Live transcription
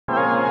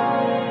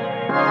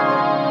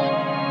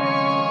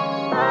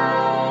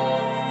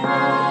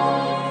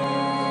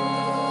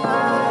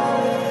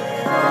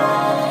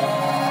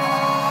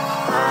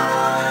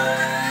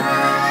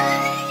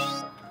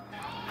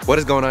What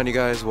is going on, you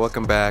guys?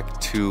 Welcome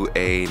back to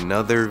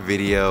another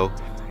video.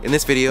 In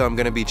this video, I'm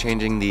going to be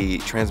changing the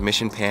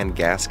transmission pan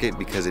gasket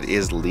because it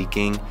is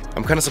leaking.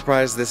 I'm kind of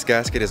surprised this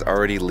gasket is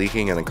already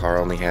leaking and the car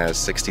only has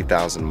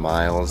 60,000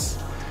 miles.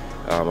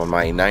 On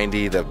my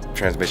 90, the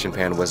transmission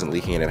pan wasn't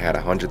leaking and it had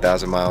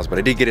 100,000 miles, but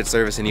I did get it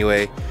serviced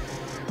anyway.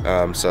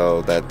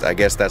 So that, I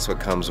guess that's what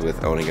comes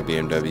with owning a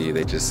BMW.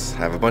 They just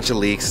have a bunch of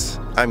leaks.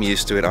 I'm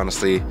used to it,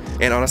 honestly.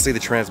 And honestly,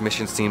 the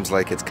transmission seems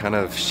like it's kind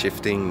of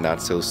shifting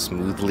not so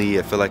smoothly.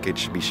 I feel like it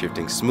should be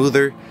shifting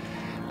smoother.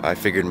 I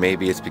figured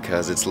maybe it's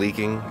because it's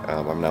leaking.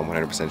 I'm not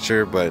 100%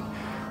 sure, but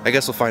I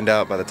guess we'll find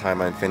out by the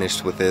time I'm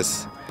finished with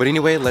this. But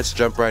anyway, let's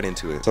jump right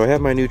into it. So I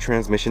have my new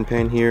transmission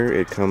pan here.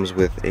 It comes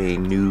with a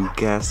new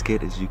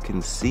gasket, as you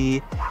can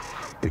see.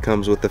 It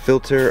comes with the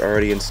filter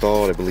already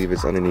installed. I believe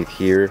it's underneath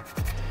here.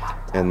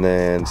 And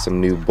then some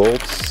new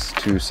bolts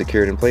to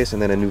secure it in place,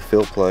 and then a new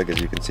fill plug,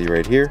 as you can see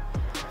right here.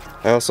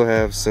 I also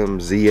have some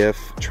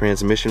ZF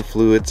transmission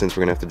fluid since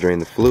we're gonna have to drain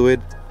the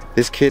fluid.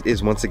 This kit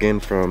is once again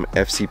from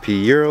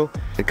FCP Euro.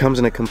 It comes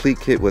in a complete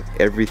kit with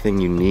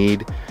everything you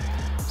need.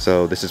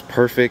 So this is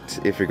perfect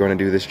if you're going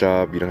to do this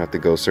job. You don't have to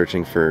go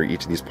searching for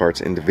each of these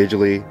parts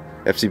individually.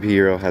 FCP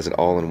Euro has it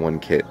all in one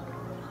kit.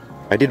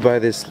 I did buy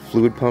this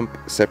fluid pump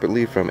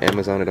separately from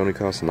Amazon. It only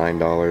cost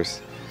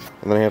 $9.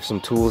 And then I have some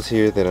tools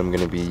here that I'm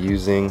going to be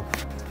using.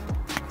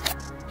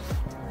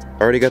 I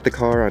already got the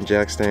car on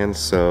jack stands,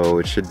 so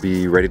it should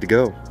be ready to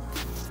go.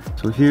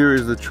 So here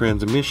is the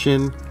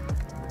transmission.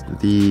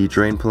 The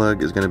drain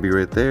plug is going to be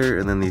right there,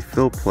 and then the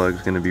fill plug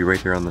is going to be right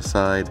here on the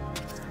side.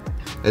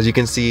 As you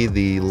can see,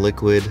 the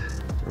liquid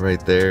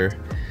right there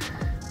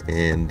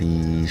and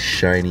the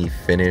shiny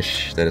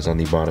finish that is on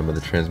the bottom of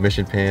the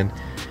transmission pan,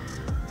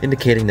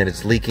 indicating that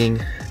it's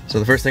leaking. So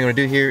the first thing I'm going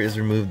to do here is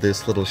remove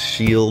this little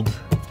shield.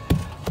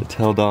 It's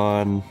held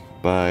on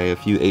by a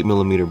few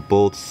 8mm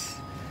bolts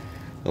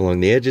along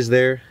the edges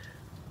there.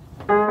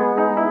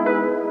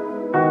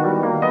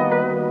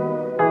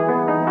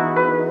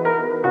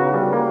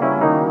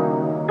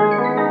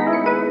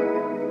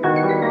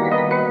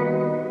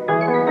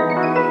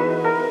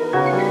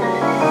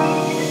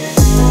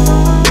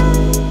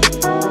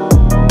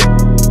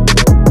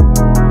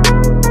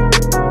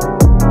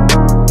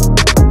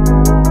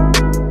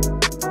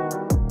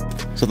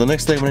 So the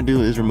next thing I'm going to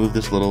do is remove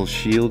this little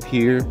shield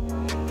here.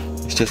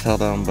 It's just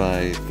held on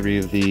by 3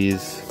 of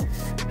these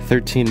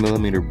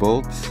 13mm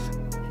bolts.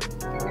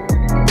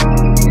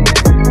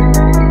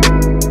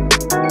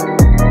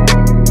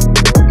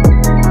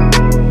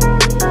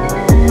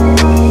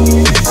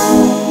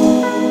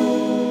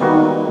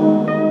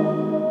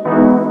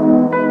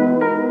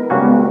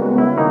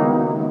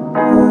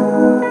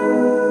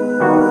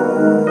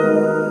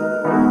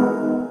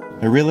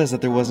 I realized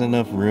that there wasn't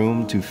enough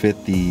room to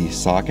fit the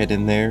socket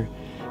in there.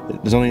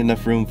 There's only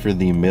enough room for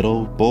the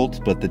middle bolt,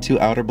 but the 2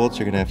 outer bolts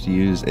you're gonna have to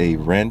use a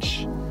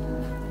wrench.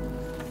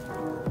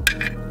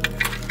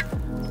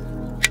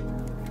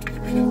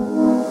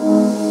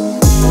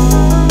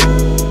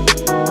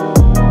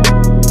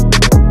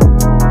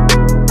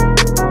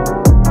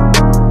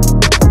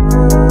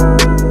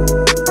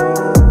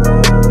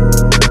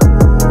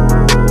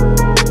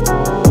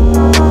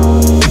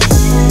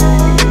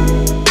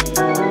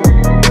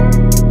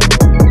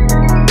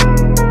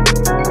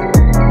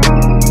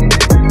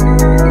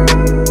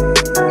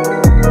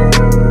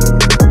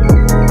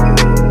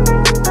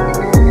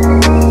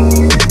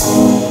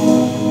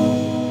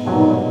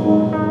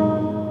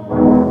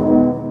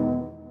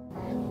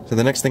 So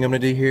the next thing I'm going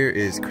to do here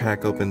is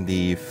crack open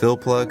the fill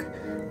plug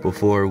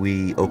before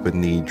we open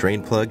the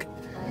drain plug.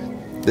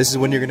 This is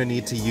when you're going to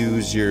need to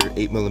use your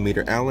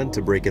 8mm Allen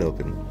to break it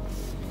open.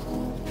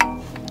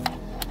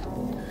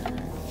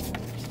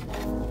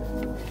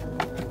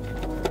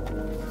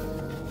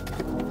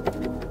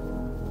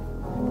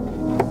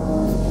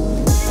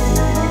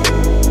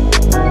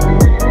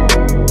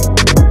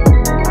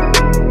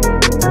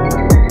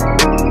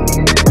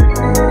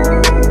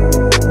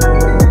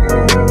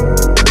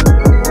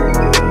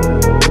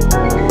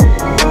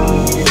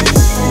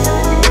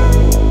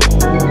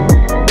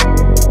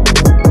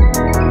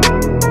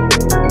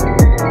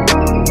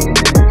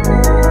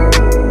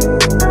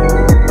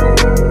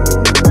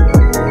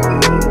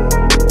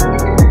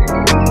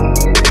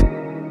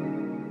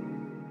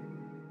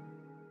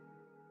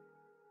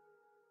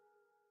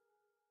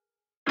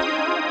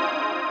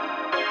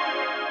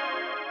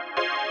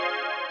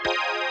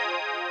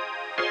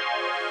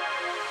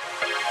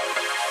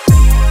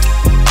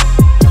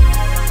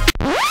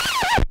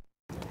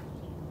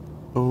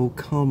 Oh,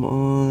 come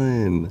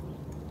on.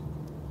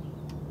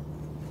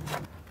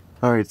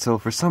 Alright, so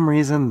for some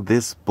reason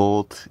this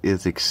bolt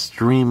is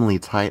extremely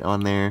tight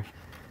on there,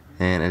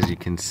 and as you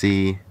can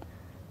see,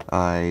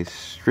 I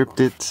stripped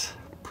it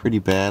pretty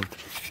bad.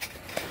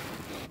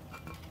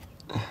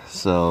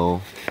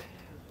 So,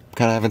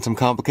 kind of having some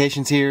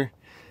complications here.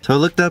 So I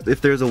looked up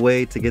if there's a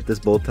way to get this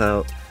bolt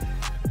out,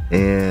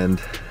 and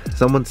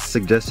someone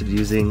suggested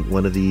using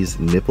one of these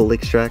nipple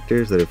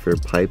extractors that are for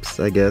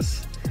pipes, I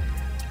guess.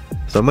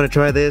 So I'm gonna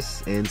try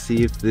this and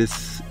see if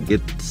this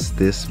gets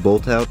this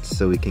bolt out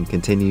so we can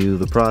continue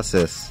the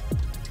process.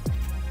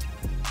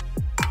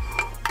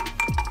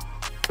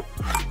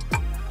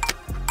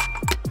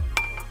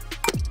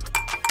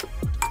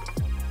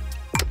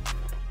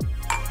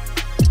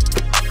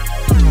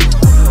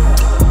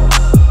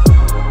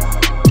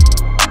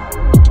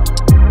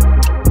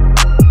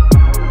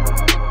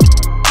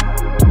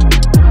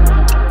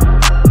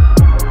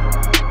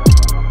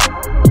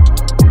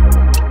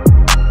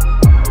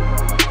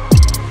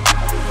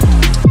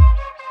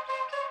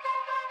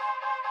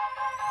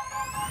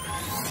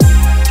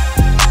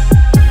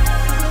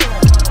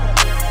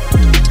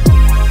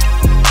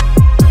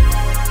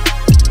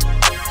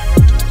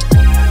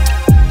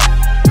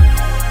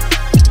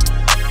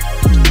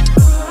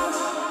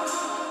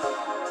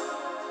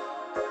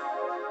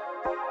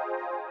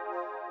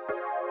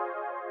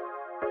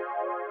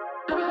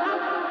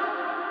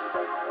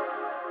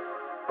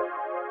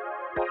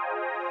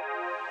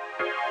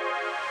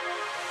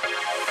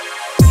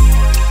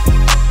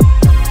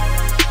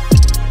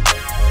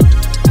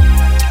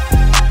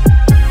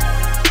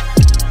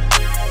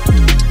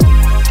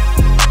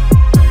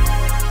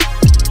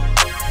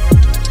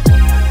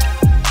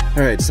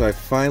 Alright, so I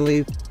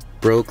finally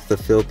broke the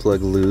fill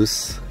plug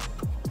loose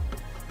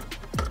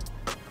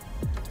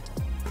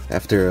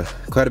after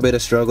quite a bit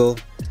of struggle.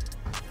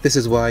 This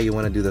is why you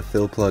want to do the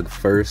fill plug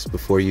first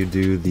before you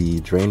do the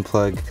drain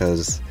plug,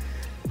 because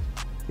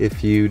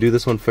if you do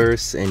this one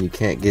first and you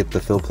can't get the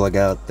fill plug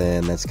out,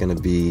 then that's going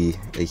to be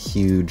a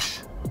huge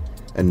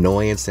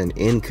annoyance and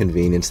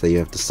inconvenience that you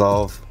have to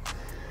solve.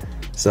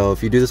 So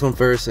if you do this one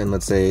first, and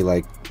let's say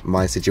like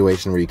my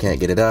situation where you can't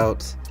get it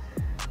out,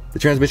 the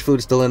transmission fluid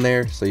is still in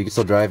there, so you can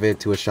still drive it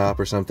to a shop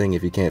or something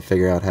if you can't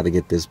figure out how to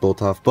get this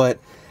bolt off. But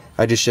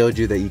I just showed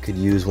you that you could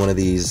use one of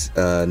these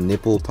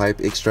nipple pipe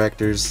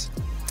extractors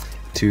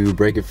to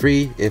break it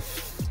free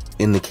if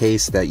in the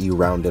case that you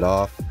round it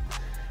off.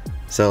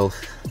 So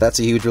that's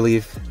a huge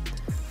relief.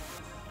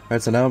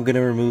 Alright, so now I'm going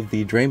to remove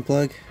the drain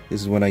plug.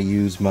 This is when I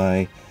use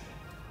my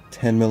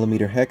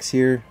 10mm hex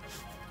here.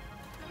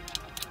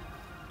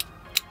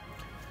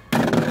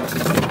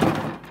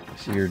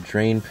 So your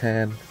drain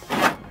pan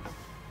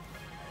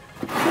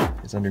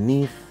is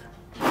underneath.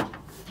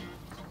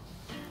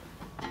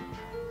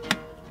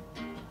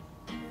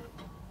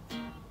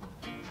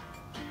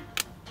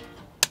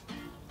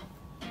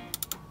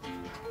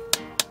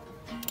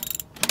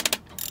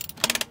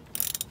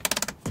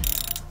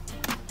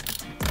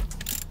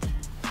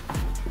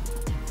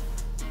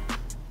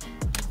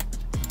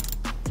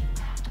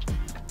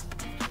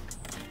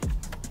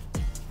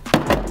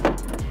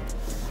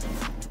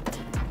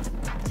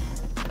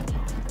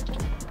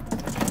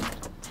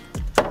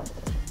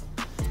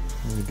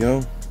 There we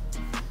go.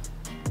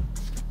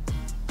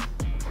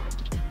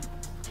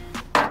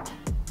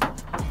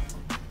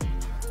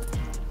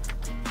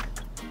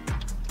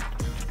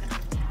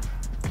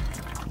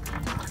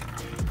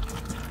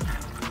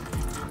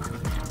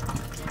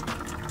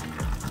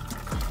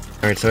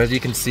 Alright, so as you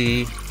can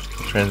see, the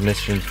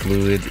transmission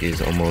fluid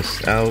is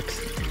almost out,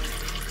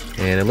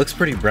 and it looks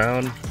pretty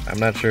brown. I'm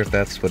not sure if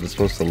that's what it's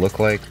supposed to look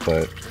like,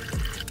 but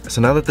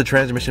so now that the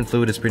transmission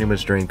fluid is pretty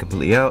much drained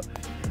completely out,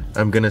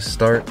 I'm gonna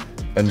start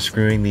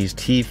unscrewing these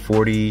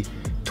T40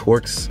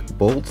 Torx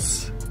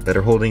bolts that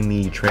are holding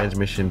the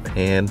transmission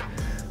pan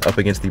up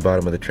against the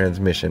bottom of the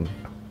transmission.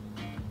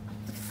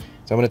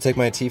 So I'm gonna take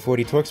my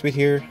T40 Torx bit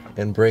here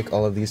and break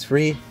all of these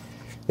free.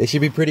 They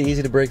should be pretty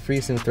easy to break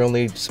free since they're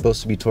only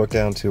supposed to be torqued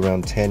down to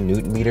around 10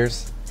 Newton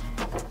meters.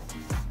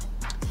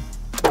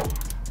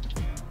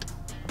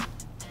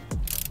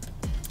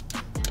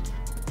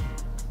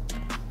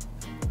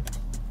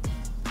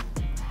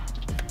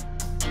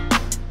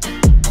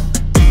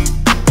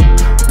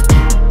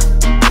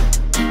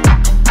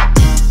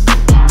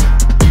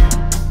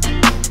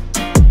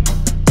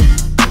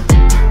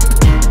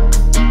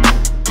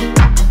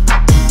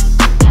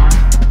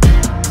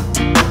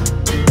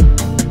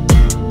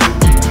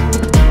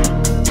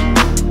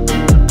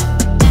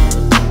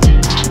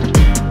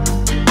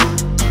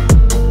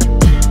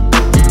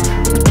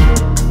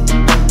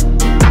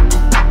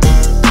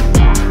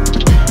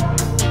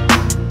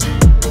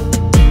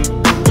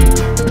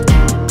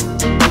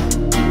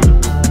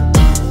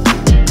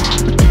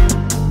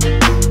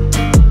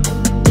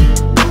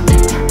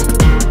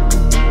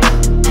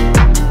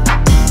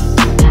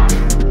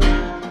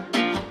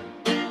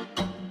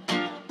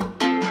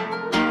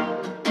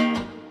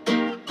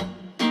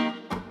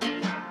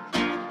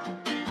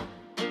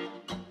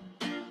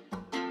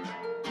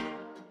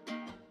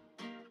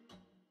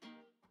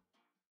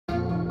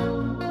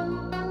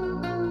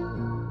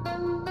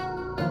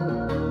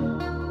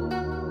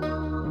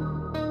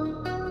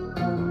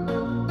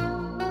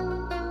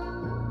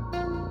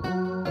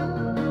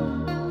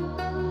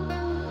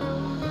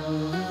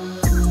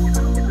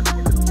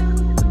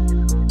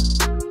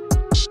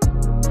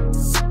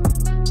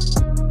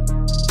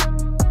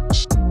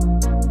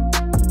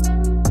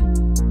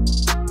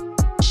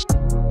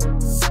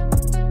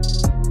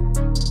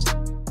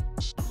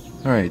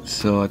 Alright,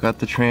 so I got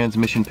the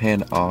transmission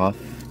pan off,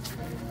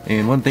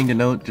 And one thing to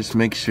note, just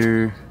make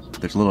sure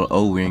there's a little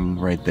O-ring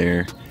right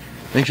there.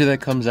 Make sure that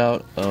comes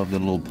out of the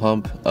little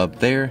pump up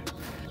there.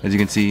 As you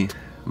can see,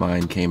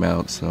 mine came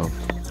out, so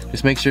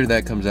just make sure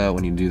that comes out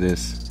when you do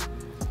this.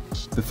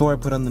 Before I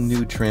put on the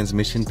new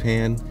transmission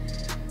pan,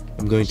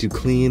 I'm going to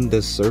clean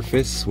the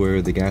surface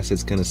where the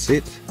gasket's gonna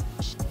sit.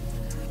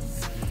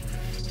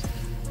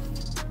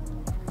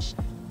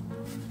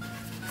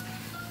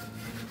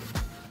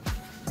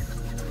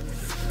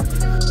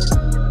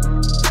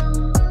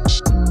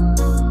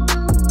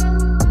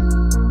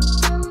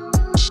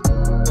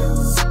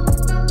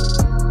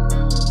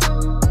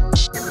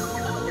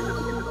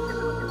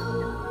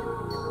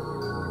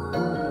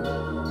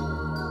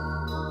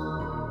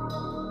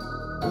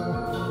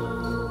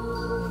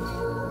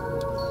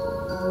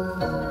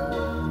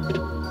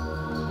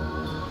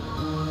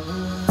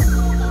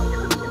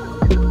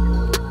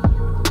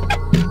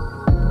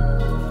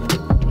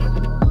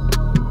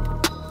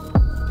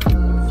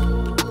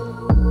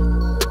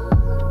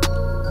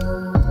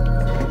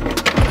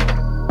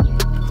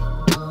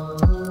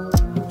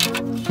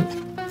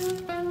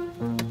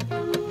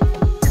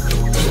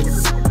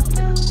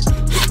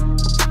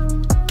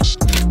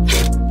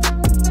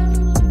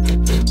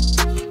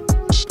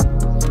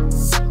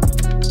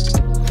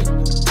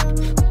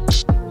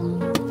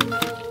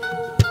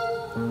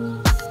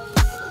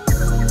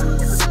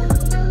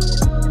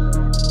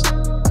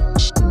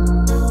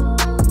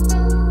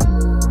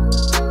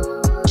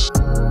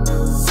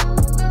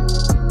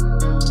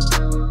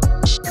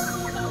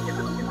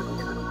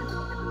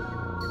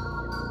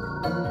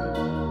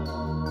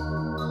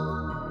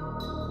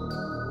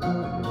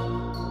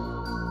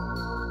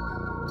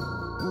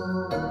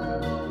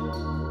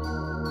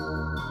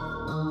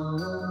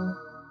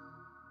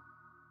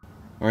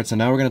 Alright, so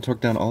now we're going to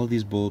torque down all of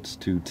these bolts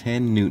to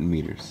 10 Newton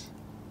meters.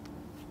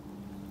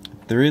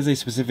 There is a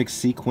specific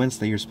sequence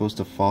that you're supposed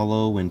to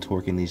follow when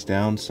torquing these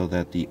down so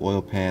that the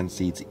oil pan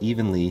seats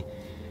evenly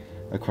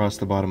across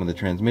the bottom of the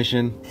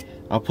transmission.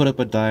 I'll put up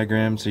a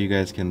diagram so you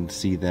guys can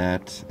see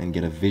that and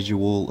get a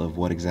visual of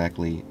what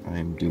exactly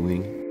I'm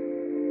doing.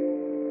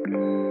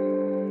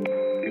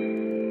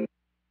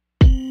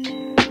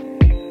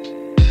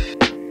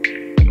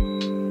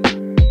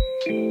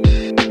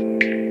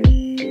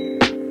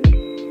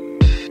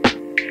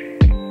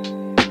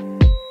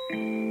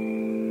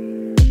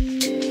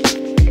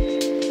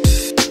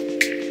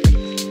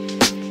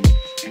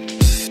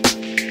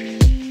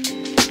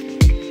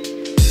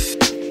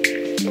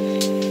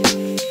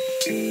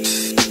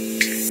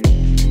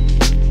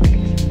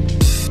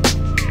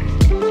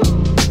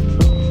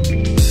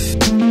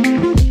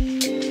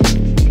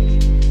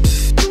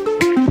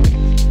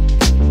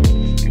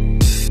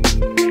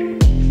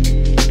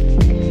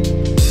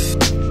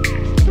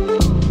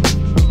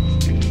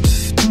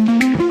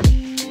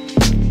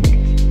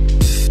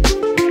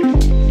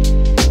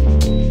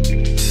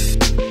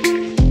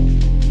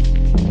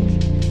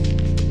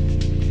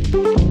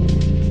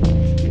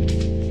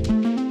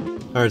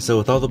 Alright, so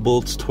with all the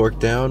bolts torqued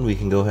down, we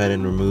can go ahead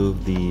and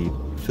remove the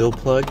fill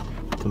plug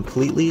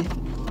completely.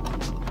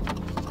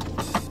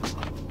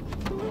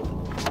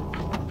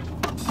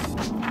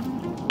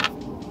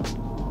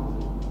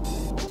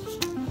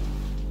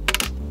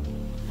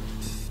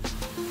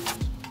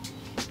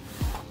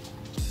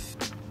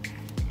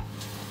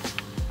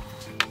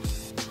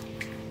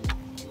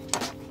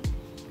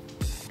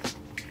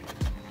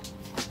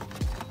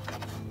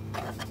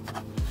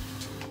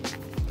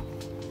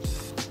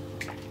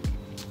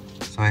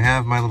 So I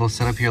have my little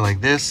setup here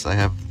like this. I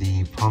have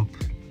the pump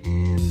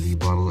and the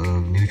bottle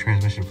of new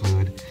transmission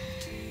fluid,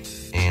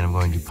 and I'm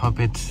going to pump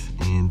it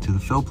into the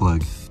fill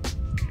plug.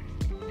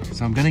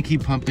 So I'm gonna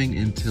keep pumping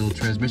until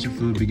transmission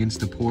fluid begins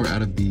to pour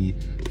out of the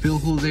fill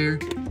hole there.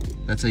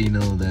 That's how you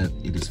know that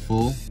it is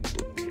full.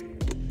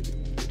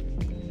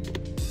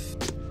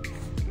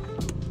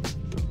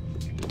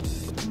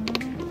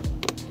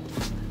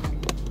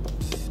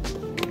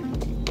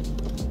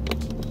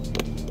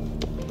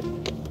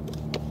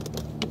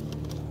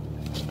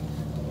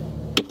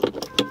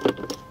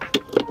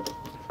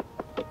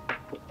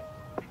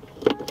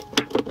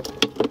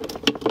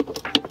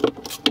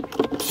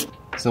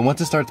 So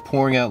once it starts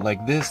pouring out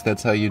like this,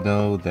 that's how you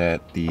know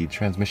that the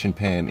transmission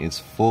pan is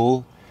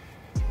full.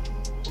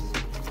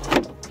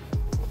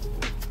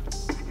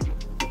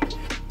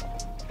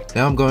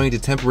 Now I'm going to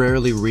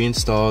temporarily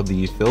reinstall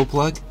the fill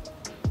plug.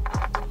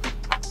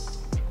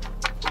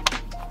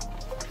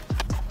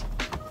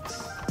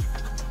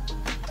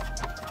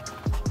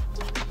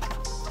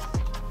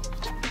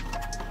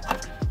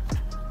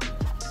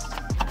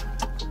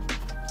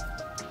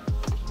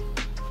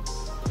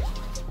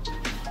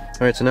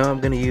 Alright, so now I'm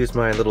going to use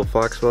my little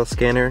Foxwell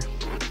scanner.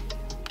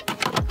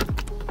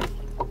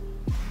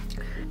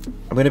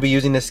 I'm going to be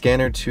using this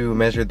scanner to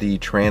measure the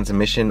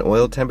transmission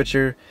oil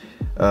temperature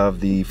of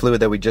the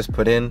fluid that we just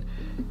put in.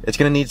 It's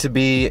going to need to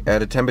be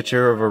at a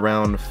temperature of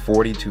around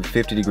 40 to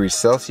 50 degrees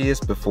Celsius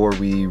before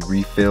we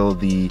refill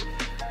the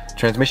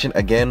transmission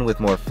again with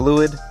more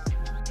fluid.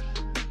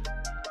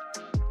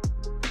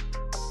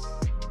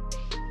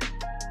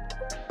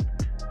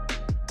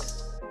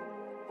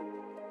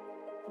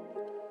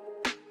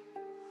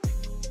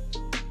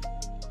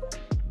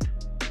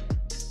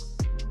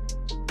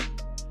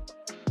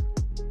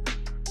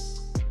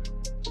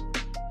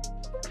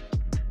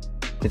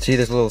 You can see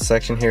this little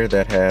section here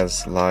that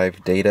has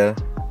live data.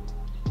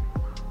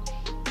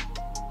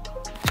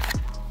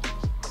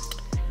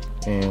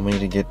 And we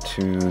need to get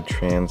to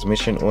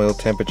transmission oil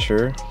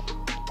temperature.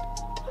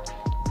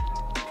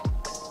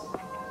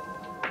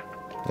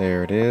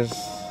 There it is.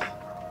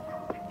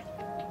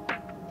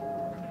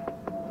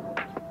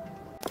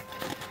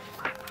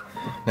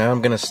 Now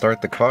I'm gonna start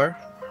the car.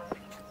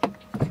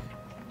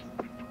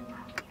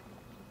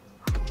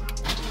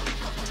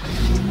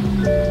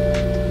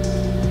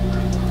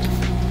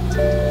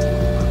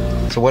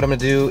 So what I'm gonna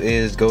do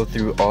is go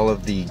through all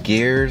of the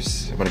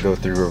gears. I'm gonna go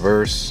through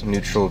reverse,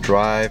 neutral,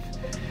 drive,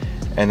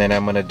 and then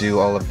I'm gonna do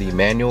all of the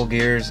manual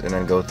gears and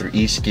then go through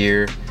each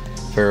gear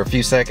for a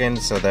few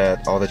seconds so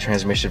that all the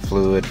transmission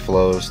fluid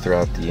flows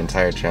throughout the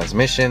entire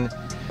transmission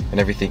and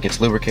everything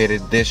gets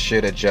lubricated. This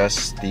should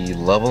adjust the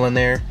level in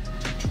there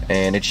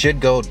and it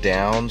should go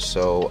down,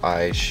 so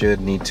I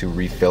should need to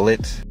refill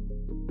it.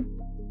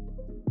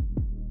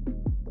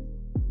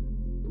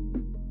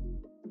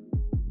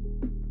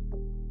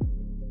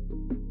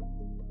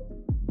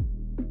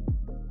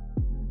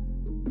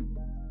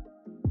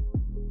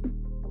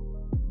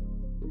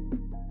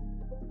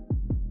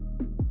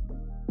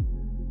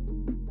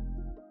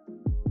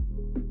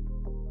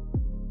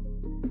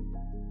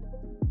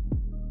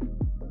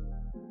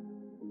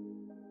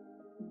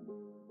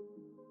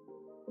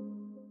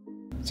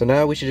 So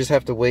now we should just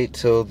have to wait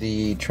till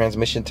the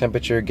transmission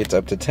temperature gets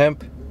up to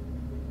temp.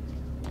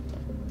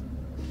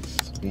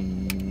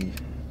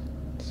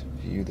 Let's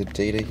view the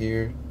data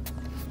here.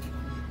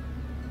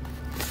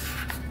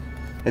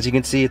 As you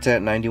can see, it's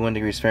at 91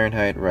 degrees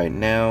Fahrenheit right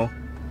now.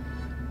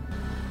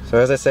 So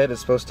as I said,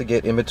 it's supposed to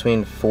get in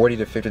between 40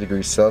 to 50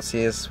 degrees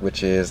Celsius,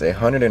 which is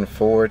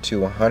 104 to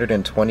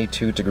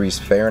 122 degrees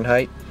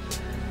Fahrenheit.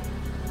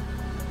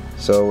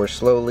 So we're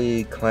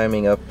slowly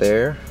climbing up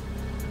there.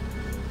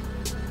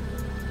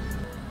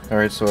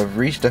 Alright, so I've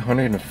reached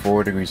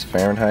 104 degrees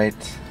Fahrenheit,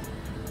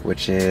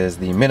 which is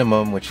the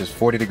minimum, which is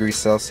 40 degrees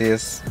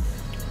Celsius.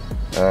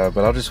 But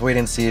I'll just wait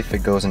and see if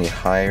it goes any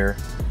higher.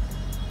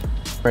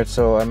 Alright,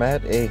 so I'm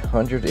at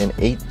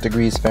 108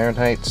 degrees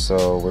Fahrenheit,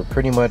 so we're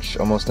pretty much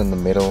almost in the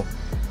middle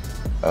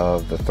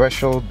of the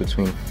threshold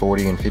between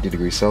 40 and 50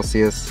 degrees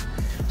Celsius.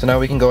 So now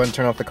we can go ahead and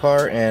turn off the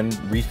car and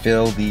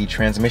refill the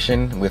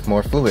transmission with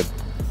more fluid.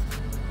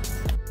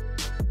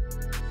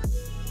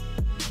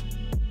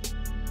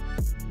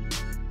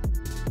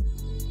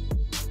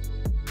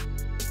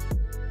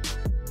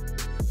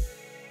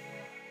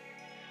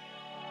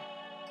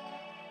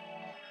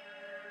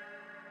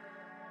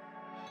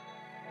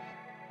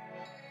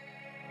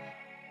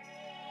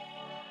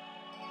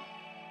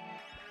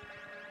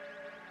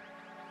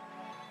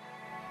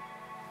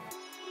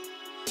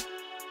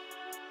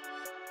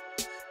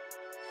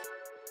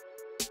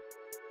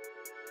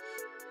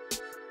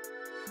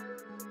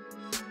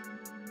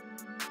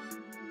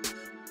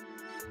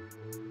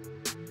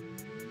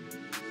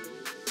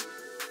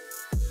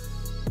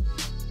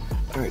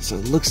 Alright, so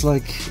it looks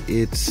like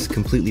it's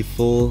completely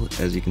full.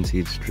 As you can see,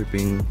 it's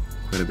dripping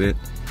quite a bit.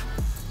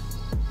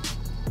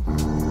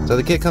 So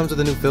the kit comes with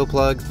a new fill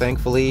plug,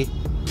 thankfully.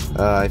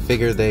 I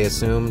figured they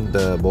assumed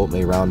the bolt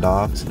may round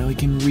off. So now we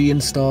can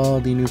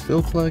reinstall the new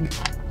fill plug.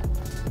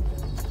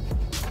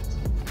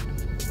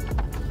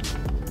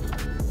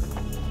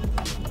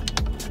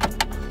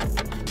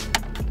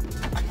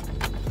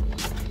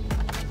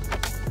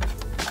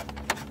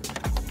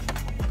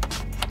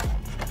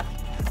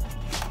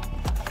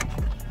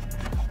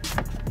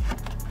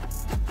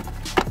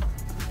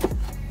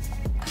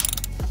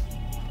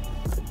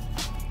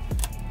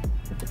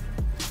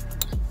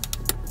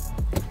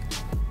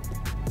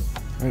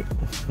 Alright,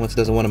 once it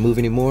doesn't want to move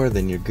anymore,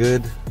 then you're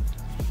good.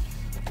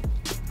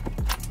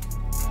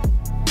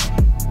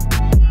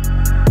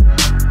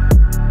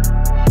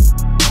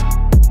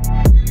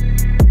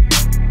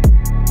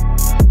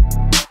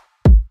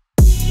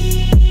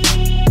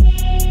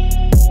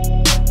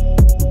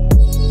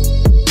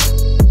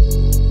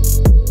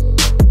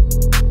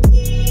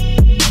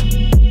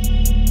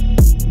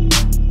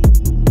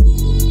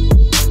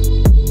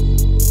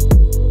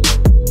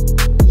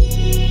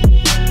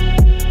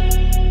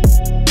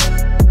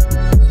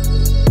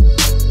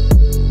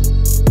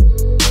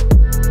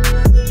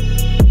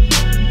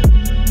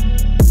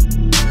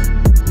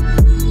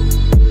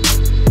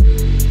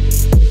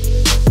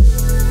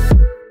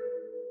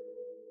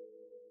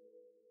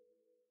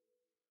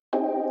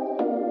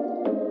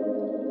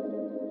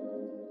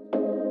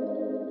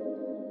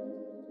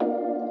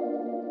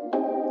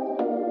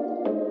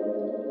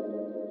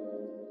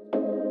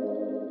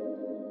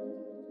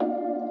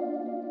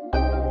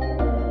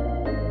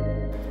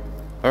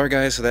 Alright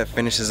guys, so that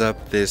finishes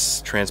up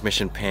this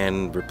transmission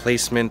pan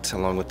replacement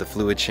along with the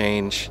fluid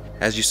change.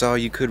 As you saw,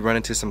 you could run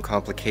into some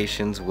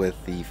complications with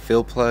the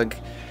fill plug.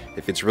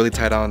 If it's really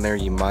tight on there,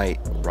 you might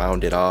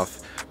round it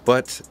off,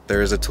 but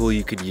there is a tool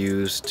you could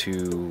use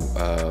to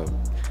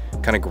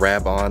kind of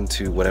grab on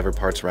to whatever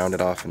part's rounded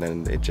off, and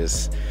then it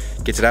just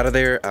gets it out of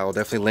there. I'll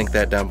definitely link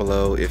that down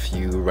below if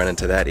you run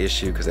into that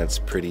issue, because that's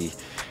pretty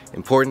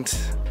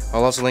important.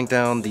 I'll also link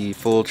down the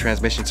full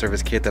transmission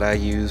service kit that I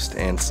used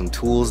and some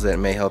tools that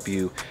may help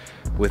you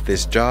with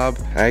this job.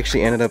 I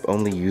actually ended up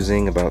only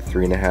using about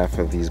 3.5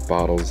 of these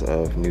bottles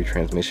of new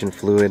transmission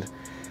fluid,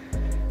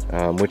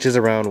 which is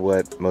around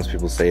what most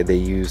people say they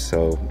use,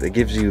 so it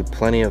gives you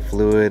plenty of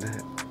fluid,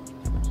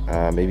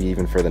 maybe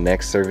even for the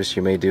next service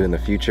you may do in the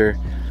future.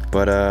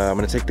 But I'm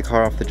gonna take the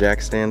car off the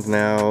jack stands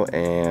now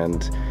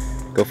and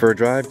go for a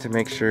drive to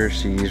make sure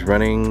she's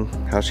running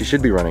how she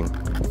should be running.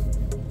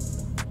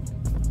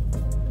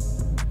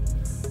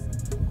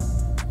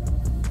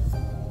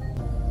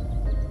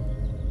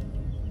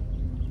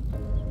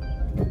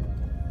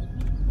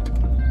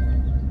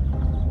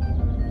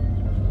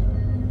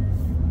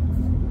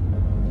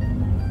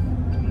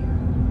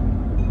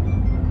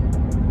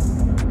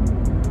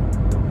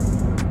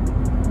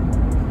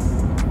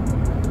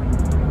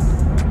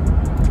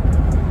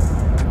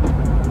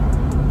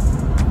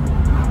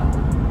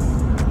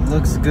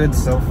 Looks good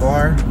so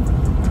far.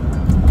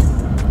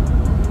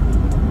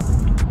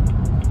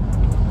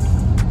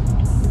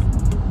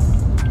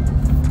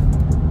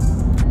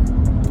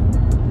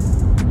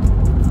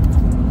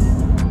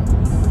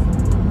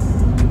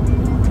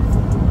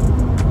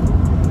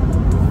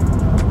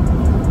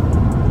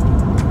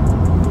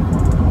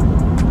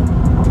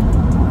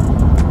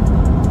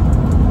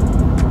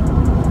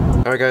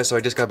 Alright guys, so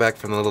I just got back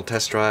from a little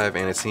test drive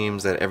and it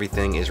seems that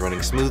everything is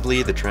running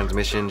smoothly. The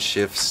transmission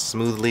shifts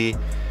smoothly.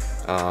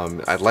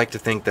 I'd like to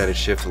think that it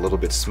shifts a little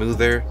bit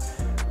smoother,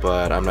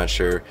 but I'm not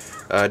sure.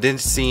 It didn't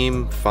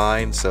seem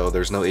fine, so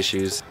there's no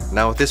issues.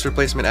 Now with this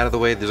replacement out of the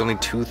way, there's only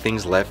 2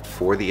 things left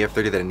for the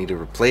F30 that I need to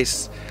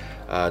replace.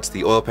 It's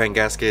the oil pan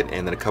gasket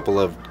and then a couple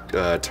of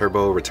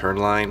turbo return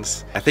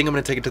lines. I think I'm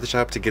going to take it to the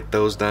shop to get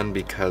those done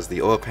because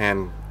the oil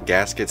pan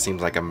gasket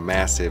seems like a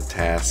massive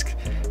task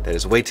that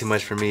is way too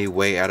much for me,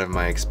 way out of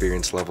my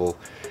experience level,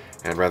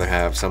 and I'd rather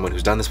have someone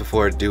who's done this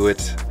before do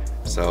it.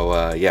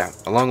 So yeah,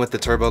 along with the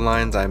turbo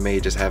lines, I may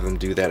just have them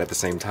do that at the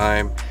same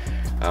time.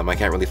 I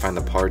can't really find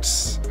the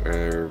parts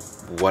or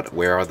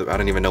where are I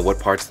don't even know what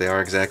parts they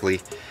are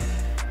exactly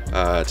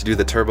to do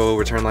the turbo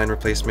return line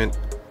replacement.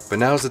 But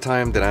now's the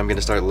time that I'm going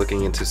to start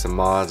looking into some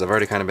mods. I've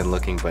already kind of been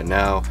looking, but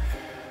now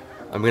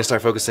I'm going to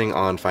start focusing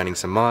on finding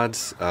some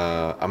mods.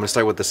 I'm going to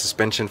start with the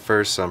suspension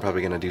first, so I'm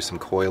probably going to do some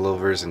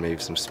coilovers and maybe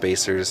some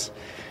spacers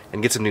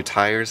and get some new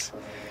tires.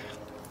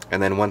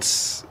 And then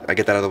once I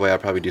get that out of the way, I'll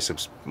probably do some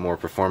more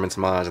performance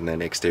mods and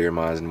then exterior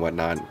mods and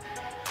whatnot.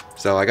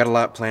 So I got a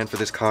lot planned for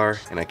this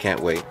car and I can't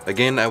wait.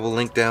 Again, I will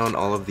link down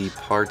all of the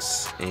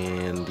parts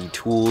and the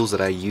tools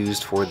that I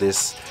used for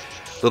this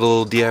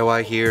little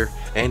DIY here.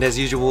 And as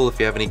usual, if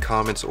you have any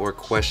comments or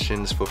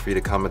questions, feel free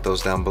to comment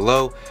those down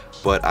below.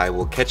 But I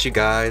will catch you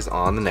guys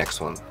on the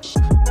next one.